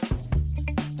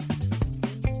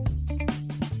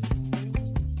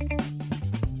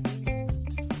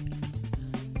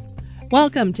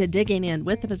Welcome to Digging In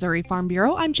with the Missouri Farm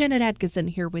Bureau. I'm Janet Adkison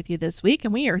here with you this week,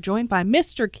 and we are joined by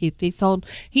Mr. Keith Dietzschold.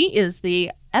 He is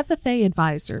the FFA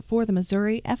Advisor for the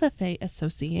Missouri FFA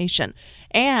Association,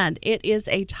 and it is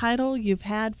a title you've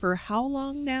had for how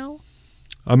long now?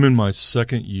 I'm in my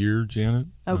second year, Janet,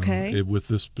 with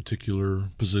this particular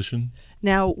position.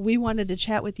 Now, we wanted to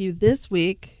chat with you this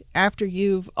week after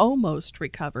you've almost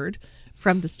recovered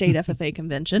from the State FFA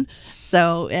Convention.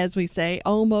 So, as we say,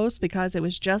 almost, because it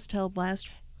was just held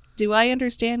last. Do I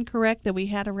understand correct that we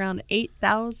had around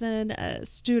 8,000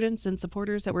 students and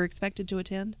supporters that were expected to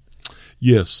attend?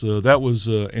 Yes, that was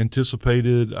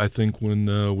anticipated. I think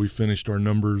when we finished our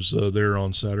numbers there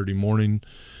on Saturday morning,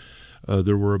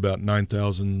 there were about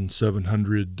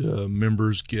 9,700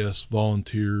 members, guests,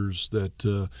 volunteers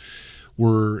that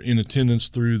were in attendance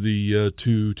through the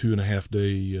 2.5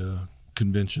 day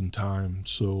convention time.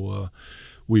 So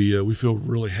we feel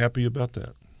really happy about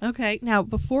that. Okay. Now,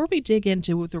 before we dig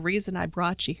into the reason I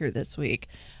brought you here this week,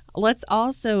 let's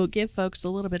also give folks a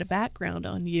little bit of background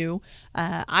on you.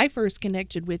 I first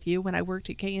connected with you when I worked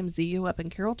at KMZU up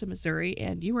in Carrollton, Missouri,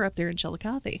 and you were up there in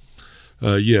Chillicothe.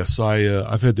 Yes,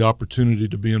 I've had the opportunity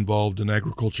to be involved in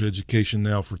agriculture education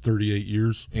now for 38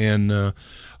 years, and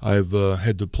I've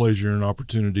had the pleasure and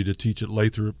opportunity to teach at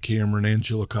Lathrop, Cameron, and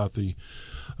Chillicothe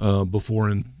before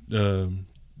in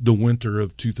the winter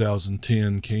of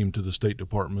 2010 came to the State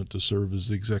Department to serve as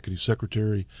the Executive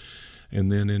Secretary,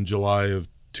 and then in July of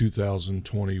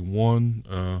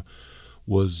 2021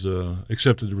 was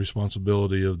accepted the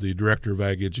responsibility of the Director of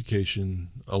Ag Education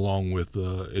along with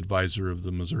advisor of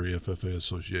the Missouri FFA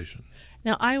Association.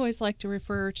 Now, I always like to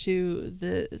refer to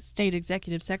the State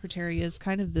Executive Secretary as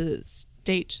kind of the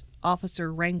state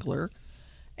officer wrangler.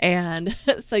 And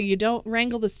so you don't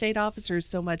wrangle the state officers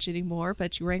so much anymore,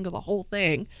 but you wrangle the whole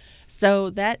thing. So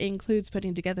that includes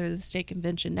putting together the state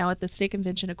convention. Now, at the state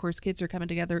convention, of course, kids are coming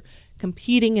together,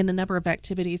 competing in a number of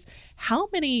activities. How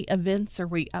many events are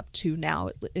we up to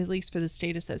now, at least for the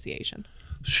state association?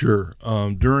 Sure.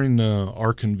 During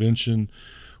our convention,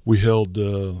 we held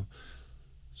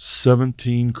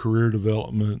 17 career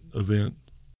development events,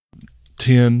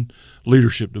 10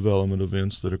 leadership development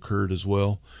events that occurred as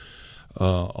well,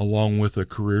 along with a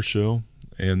career show.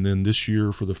 And then this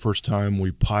year, for the first time,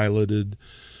 we piloted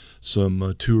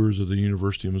some tours of the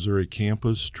University of Missouri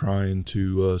campus, trying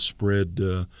to spread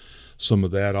some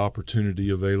of that opportunity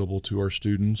available to our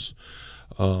students,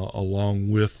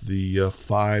 along with the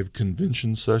 5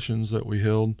 convention sessions that we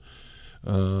held,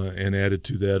 and added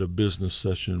to that a business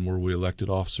session where we elected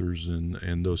officers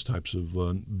and those types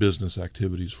of business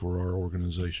activities for our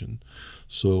organization.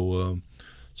 So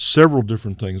several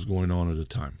different things going on at a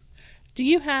time. Do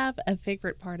you have a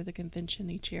favorite part of the convention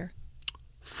each year?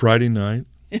 Friday night,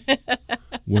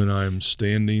 when I'm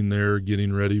standing there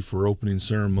getting ready for opening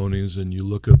ceremonies, and you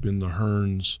look up in the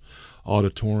Hearns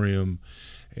auditorium,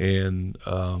 and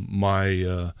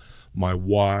my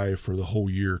why for the whole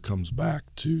year comes back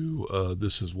to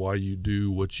this is why you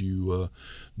do what you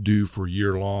do for a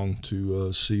year long,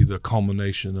 to see the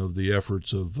culmination of the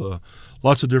efforts of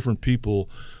lots of different people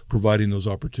providing those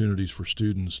opportunities for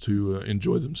students to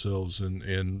enjoy themselves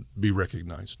and be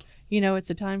recognized. You know, it's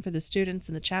a time for the students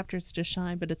and the chapters to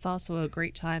shine, but it's also a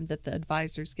great time that the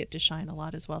advisors get to shine a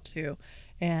lot as well, too.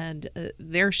 And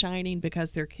they're shining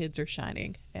because their kids are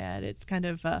shining. And it's kind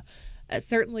of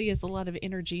certainly is a lot of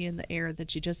energy in the air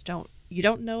that you just don't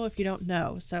know if you don't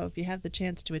know. So if you have the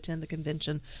chance to attend the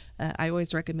convention, I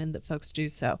always recommend that folks do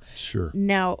so. Sure.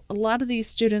 Now, a lot of these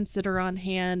students that are on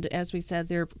hand, as we said,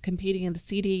 they're competing in the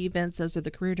CD events. Those are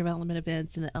the career development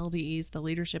events, and the LDEs, the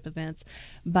leadership events.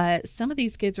 But some of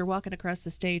these kids are walking across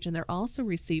the stage, and they're also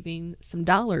receiving some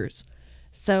dollars.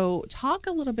 So talk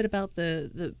a little bit about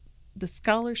the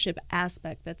scholarship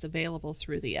aspect that's available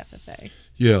through the FFA.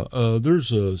 Yeah, there's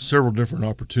several different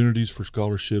opportunities for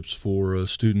scholarships for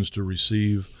students to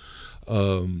receive.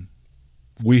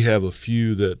 We have a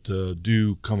few that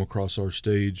do come across our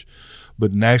stage,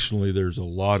 but nationally there's a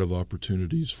lot of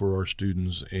opportunities for our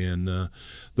students, and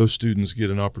those students get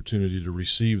an opportunity to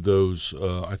receive those.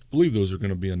 I believe those are going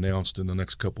to be announced in the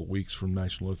next couple of weeks from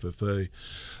National FFA.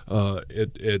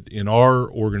 In our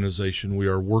organization, we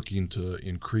are working to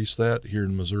increase that here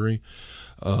in Missouri,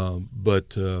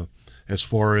 but as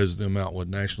far as the amount what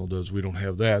National does, we don't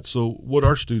have that. So what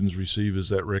our students receive is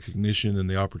that recognition and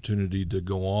the opportunity to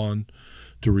go on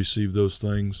to receive those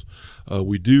things.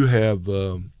 We do have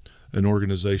an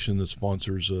organization that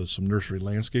sponsors some nursery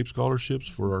landscape scholarships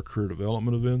for our career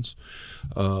development events.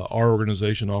 Our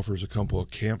organization offers a couple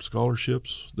of camp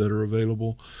scholarships that are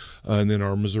available. And then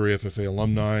our Missouri FFA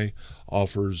alumni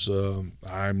offers,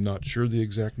 I'm not sure the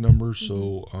exact number,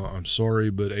 so I'm sorry,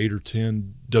 but 8 or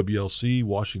 10 WLC,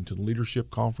 Washington Leadership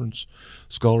Conference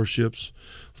scholarships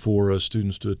for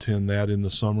students to attend that in the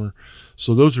summer.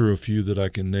 So those are a few that I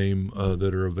can name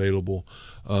that are available.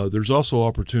 There's also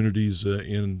opportunities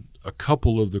in a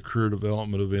couple of the career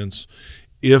development events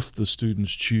if the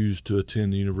students choose to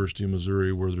attend the University of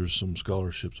Missouri, where there's some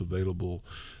scholarships available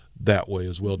that way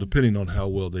as well, depending on how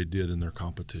well they did in their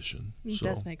competition. It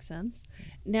does make sense.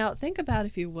 Now, think about,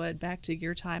 if you would, back to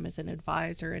your time as an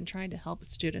advisor and trying to help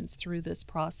students through this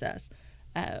process.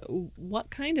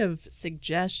 What kind of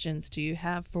suggestions do you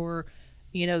have for,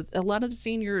 a lot of the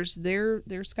seniors, their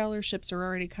scholarships are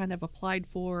already kind of applied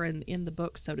for and in the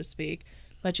book, so to speak,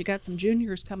 but you got some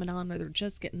juniors coming on where they're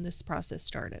just getting this process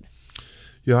started?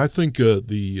 Yeah, I think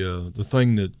the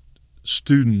thing that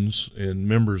students and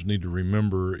members need to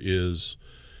remember is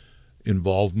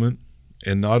involvement.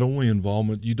 And not only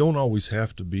involvement, you don't always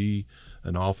have to be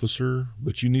an officer,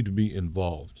 but you need to be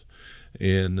involved.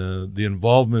 And the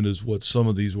involvement is what some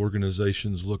of these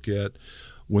organizations look at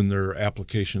when their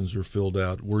applications are filled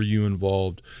out. Were you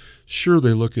involved? Sure,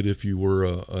 they look at if you were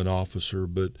an officer,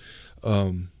 but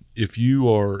if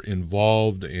you are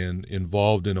involved in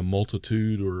a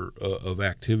multitude of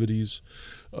activities,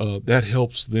 that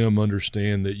helps them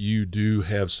understand that you do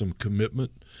have some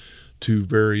commitment to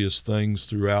various things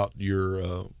throughout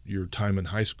your time in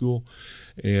high school.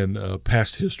 And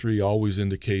past history always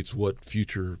indicates what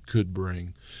future could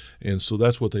bring. And so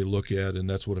that's what they look at, and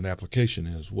that's what an application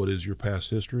is. What is your past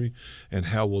history, and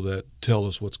how will that tell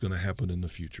us what's going to happen in the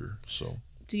future? So,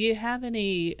 do you have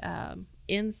any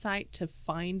insight to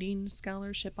finding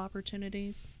scholarship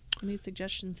opportunities? Any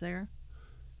suggestions there?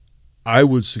 I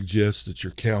would suggest that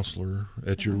your counselor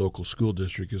at your local school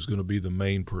district is going to be the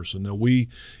main person. Now,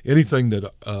 anything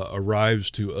that arrives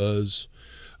to us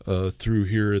through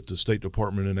here at the State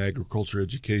Department in Agriculture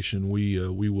Education, we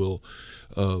will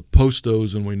post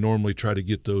those, and we normally try to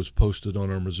get those posted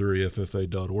on our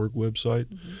MissouriFFA.org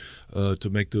website to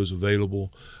make those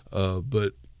available.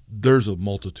 But there's a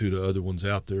multitude of other ones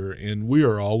out there, and we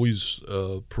are always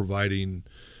providing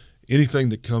anything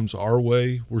that comes our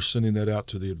way. We're sending that out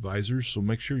to the advisors, so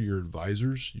make sure your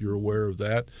advisors, you're aware of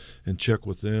that, and check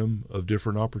with them of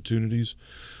different opportunities.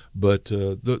 But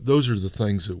those are the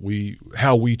things that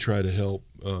how we try to help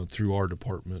through our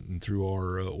department and through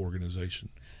our organization.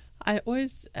 I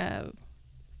always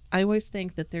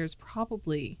think that there's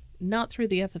probably, not through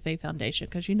the FFA Foundation,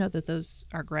 because that those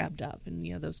are grabbed up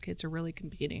and those kids are really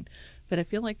competing, but I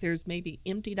feel like there's maybe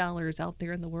empty dollars out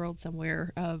there in the world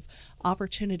somewhere of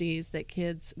opportunities that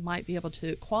kids might be able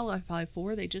to qualify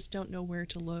for. They just don't know where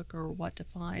to look or what to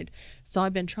find. So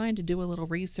I've been trying to do a little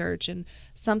research, and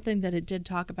something that it did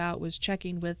talk about was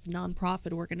checking with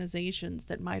nonprofit organizations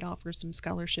that might offer some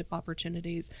scholarship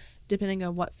opportunities depending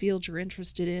on what field you're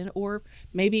interested in, or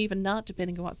maybe even not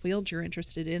depending on what field you're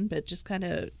interested in, but just kind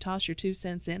of toss your 2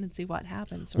 cents in and see what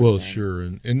happens. Well, sure,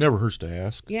 and it never hurts to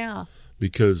ask. Yeah.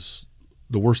 Because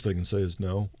the worst they can say is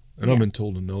no, and I've been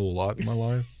told to no a lot in my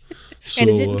life. So, and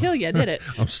it didn't kill you, did it?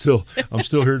 I'm still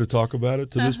here to talk about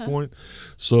it to this point.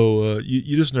 So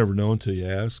you just never know until you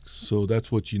ask. So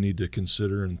that's what you need to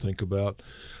consider and think about.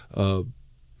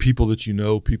 People that you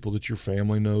know, people that your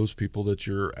family knows, people that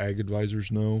your ag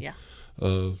advisors know,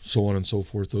 so on and so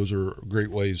forth. Those are great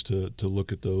ways to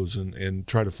look at those and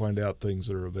try to find out things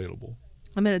that are available.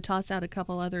 I'm going to toss out a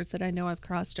couple others that I know I've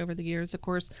crossed over the years. Of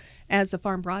course, as a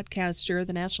farm broadcaster,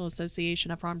 the National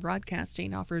Association of Farm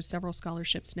Broadcasting offers several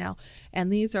scholarships now, and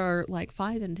these are like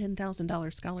 $5,000 and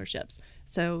 $10,000 scholarships.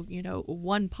 So,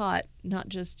 one pot, not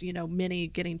just, many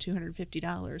getting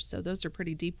 $250. So those are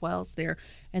pretty deep wells there.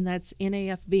 And that's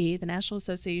NAFB, the National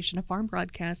Association of Farm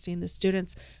Broadcasting. The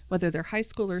students, whether they're high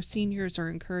school or seniors, are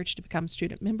encouraged to become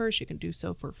student members. You can do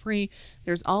so for free.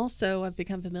 There's also, I've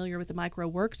become familiar with the Mike Rowe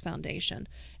Works Foundation.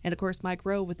 And of course, Mike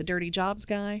Rowe, with the Dirty Jobs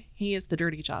guy, he is the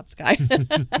Dirty Jobs guy.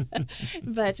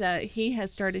 But he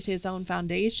has started his own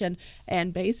foundation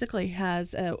and basically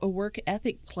has a work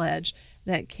ethic pledge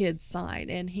that kids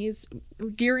sign, and he's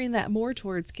gearing that more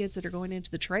towards kids that are going into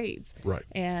the trades. Right.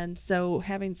 And so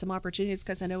having some opportunities,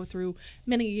 because I know through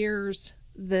many years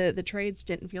the trades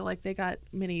didn't feel like they got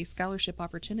many scholarship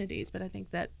opportunities, but I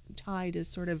think that tide is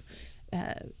sort of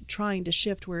trying to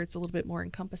shift where it's a little bit more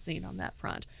encompassing on that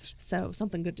front. So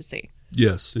something good to see.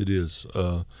 Yes, it is.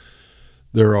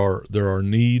 There are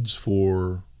needs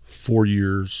for 4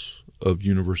 years of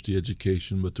university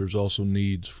education, but there's also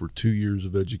needs for 2 years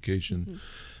of education.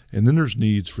 And then there's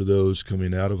needs for those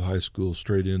coming out of high school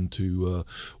straight into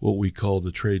what we call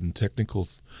the trade and technical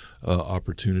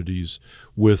opportunities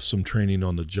with some training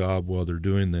on the job while they're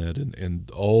doing that. And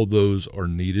all those are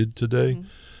needed today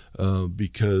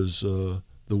because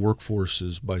the workforce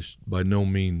is by no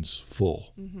means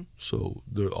full. So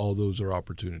all those are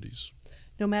opportunities.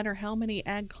 No matter how many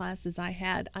ag classes I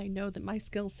had, I know that my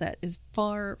skill set is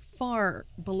far, far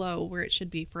below where it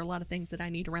should be for a lot of things that I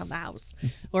need around the house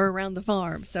or around the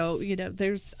farm. So,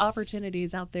 there's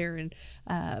opportunities out there. And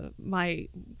my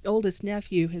oldest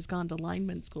nephew has gone to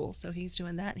lineman school, so he's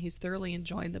doing that, and he's thoroughly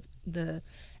enjoying the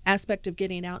aspect of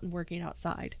getting out and working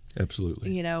outside.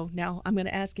 Absolutely. Now I'm going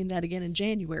to ask him that again in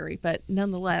January, but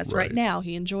nonetheless, right now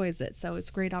he enjoys it. So it's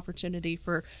a great opportunity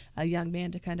for a young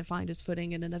man to kind of find his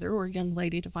footing in another, or a young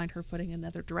lady to find her footing in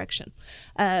another direction.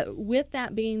 With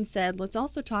that being said, let's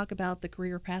also talk about the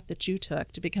career path that you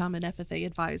took to become an FFA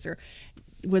advisor.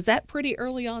 Was that pretty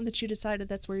early on that you decided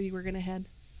that's where you were going to head?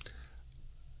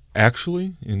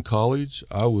 Actually, in college,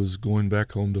 I was going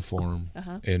back home to farm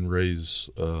and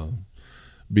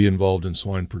be involved in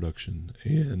swine production.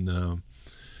 And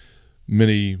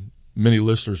many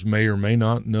listeners may or may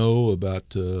not know about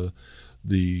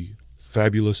the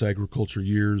fabulous agriculture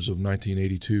years of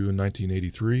 1982 and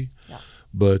 1983.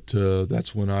 But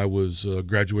that's when I was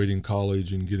graduating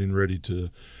college and getting ready to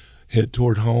head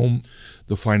toward home.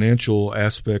 The financial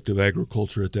aspect of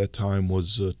agriculture at that time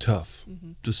was tough,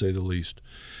 to say the least.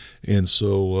 And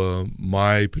so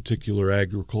my particular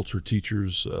agriculture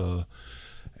teachers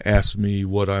asked me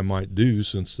what I might do,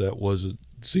 since that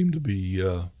seemed to be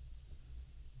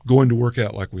going to work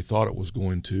out like we thought it was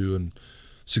going to, and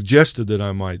suggested that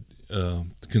I might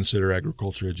consider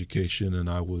agriculture education. And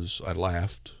I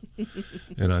laughed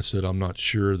and I said, I'm not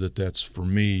sure that that's for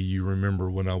me. You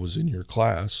remember when I was in your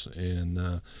class,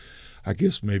 and I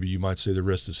guess maybe you might say the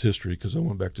rest is history, because I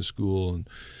went back to school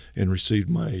and received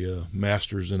my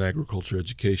master's in agriculture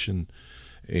education.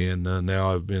 And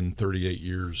now I've been 38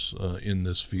 years in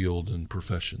this field and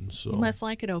profession. So you must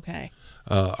like it okay.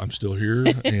 I'm still here,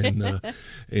 and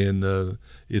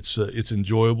it's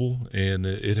enjoyable, and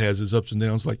it has its ups and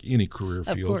downs like any career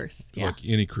field. Of course, yeah. Like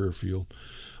any career field.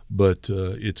 But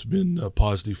it's been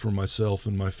positive for myself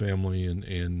and my family,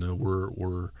 and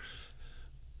we're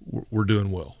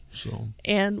doing well. So.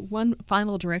 And one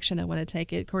final direction I want to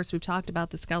take it. Of course, we've talked about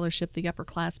the scholarship, the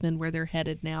upperclassmen, where they're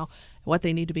headed now, what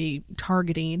they need to be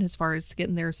targeting as far as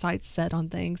getting their sights set on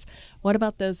things. What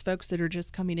about those folks that are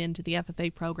just coming into the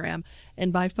FFA program?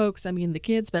 And by folks, I mean the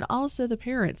kids, but also the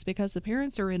parents, because the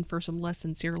parents are in for some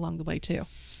lessons here along the way too.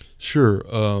 Sure.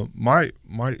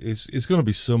 It's going to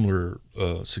be similar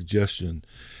suggestion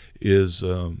is.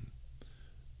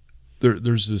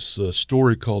 There's this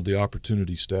story called the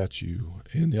Opportunity Statue,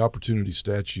 and the Opportunity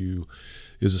Statue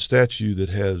is a statue that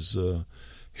has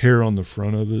hair on the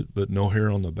front of it but no hair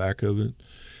on the back of it.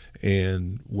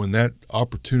 And when that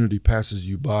opportunity passes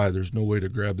you by, there's no way to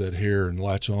grab that hair and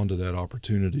latch onto that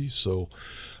opportunity. So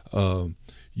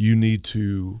you need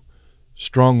to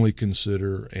strongly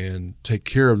consider and take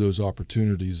care of those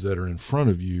opportunities that are in front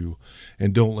of you,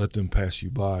 and don't let them pass you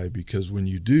by, because when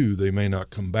you do, they may not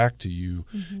come back to you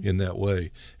in that way.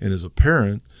 And as a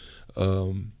parent,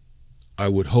 I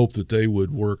would hope that they would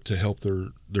work to help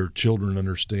their children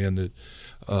understand that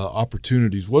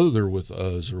opportunities, whether they're with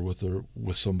us or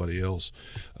with somebody else,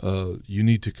 you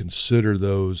need to consider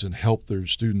those and help their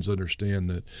students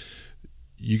understand that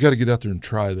you got to get out there and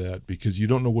try that, because you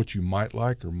don't know what you might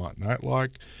like or might not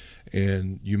like,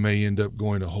 and you may end up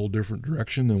going a whole different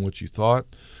direction than what you thought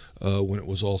when it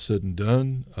was all said and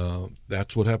done.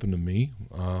 That's what happened to me.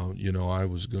 I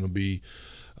was going to be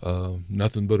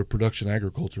nothing but a production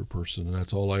agriculture person, and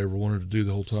that's all I ever wanted to do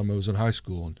the whole time I was in high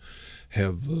school, and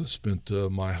have spent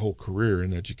my whole career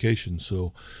in education.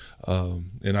 So,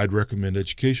 and I'd recommend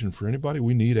education for anybody.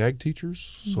 We need ag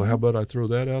teachers, so how about I throw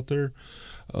that out there?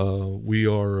 We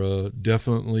are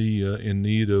definitely in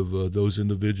need of those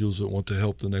individuals that want to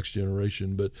help the next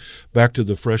generation. But back to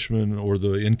the freshmen or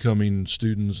the incoming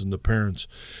students and the parents,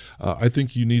 I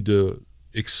think you need to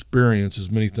experience as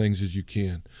many things as you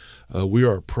can. We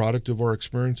are a product of our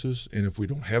experiences, and if we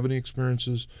don't have any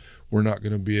experiences, we're not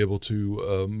going to be able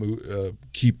to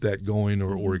keep that going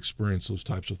or experience those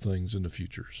types of things in the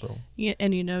future. So, yeah,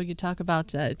 and you talk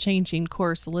about changing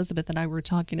course. Elizabeth and I were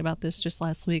talking about this just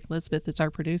last week. Elizabeth is our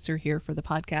producer here for the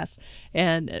podcast,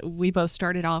 and we both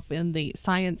started off in the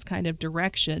science kind of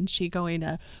direction. She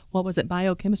going, what was it,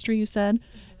 biochemistry you said?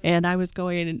 And I was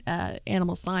going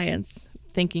animal science,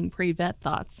 thinking pre-vet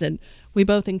thoughts. And we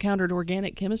both encountered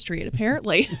organic chemistry, and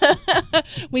apparently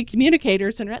we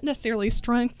communicators are not necessarily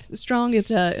strong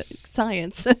at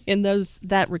science in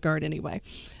that regard anyway.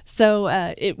 So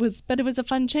it was a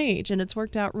fun change, and it's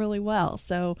worked out really well.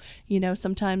 So,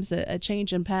 sometimes a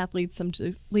change in path leads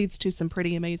to some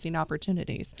pretty amazing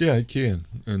opportunities. Yeah, it can,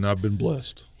 and I've been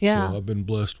blessed. Yeah. So I've been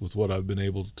blessed with what I've been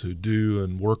able to do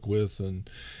and work with, and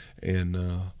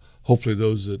hopefully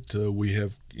those that we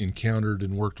have encountered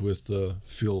and worked with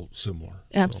feel similar.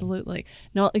 Absolutely.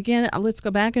 Now, again, let's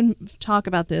go back and talk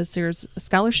about this. There's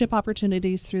scholarship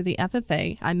opportunities through the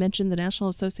FFA. I mentioned the National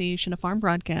Association of Farm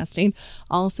Broadcasting,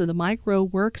 also the Micro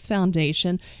Works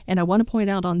Foundation, and I want to point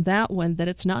out on that one that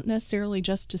it's not necessarily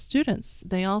just to students.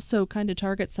 They also kind of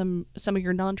target some of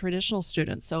your non-traditional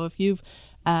students. So if you've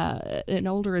an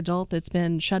older adult that's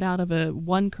been shut out of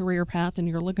one career path and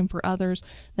you're looking for others,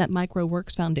 that Micro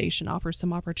Works Foundation offers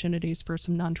some opportunities for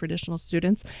some non-traditional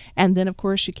students. And then, of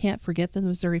course, you can't forget that the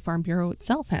Missouri Farm Bureau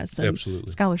itself has some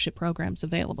scholarship programs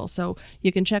available. So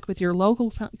you can check with your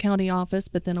local county office,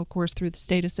 but then, of course, through the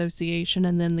state association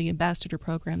and then the ambassador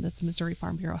program that the Missouri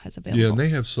Farm Bureau has available. Yeah, and they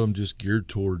have some just geared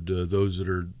toward those that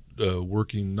are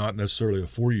working not necessarily a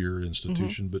 4-year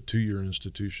institution, but 2-year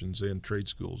institutions and trade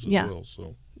schools as well.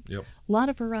 So, yep. A lot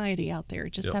of variety out there.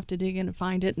 Just have to dig in and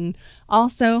find it, and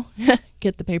also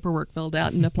get the paperwork filled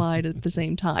out and applied at the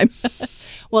same time.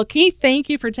 Well, Keith, thank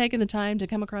you for taking the time to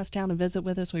come across town and visit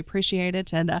with us. We appreciate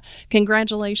it, and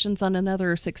congratulations on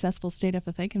another successful state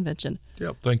FFA convention.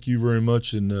 Yep, thank you very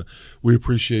much, and we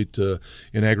appreciate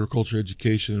in agriculture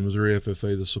education and Missouri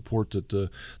FFA the support that the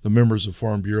members of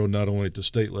Farm Bureau, not only at the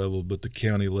state level but the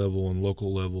county level and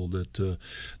local level, that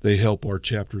they help our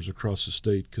chapters across the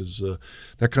state, because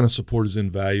that kind of support is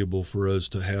invaluable for us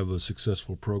to have a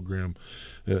successful program.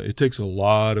 It takes a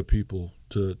lot of people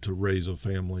to raise a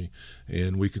family,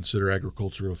 and we consider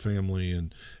agriculture a family,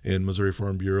 and Missouri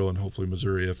Farm Bureau and hopefully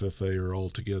Missouri FFA are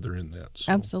all together in that.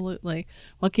 So. Absolutely.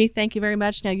 Well, Keith, thank you very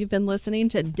much. Now, you've been listening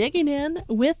to Digging In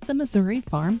with the Missouri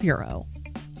Farm Bureau.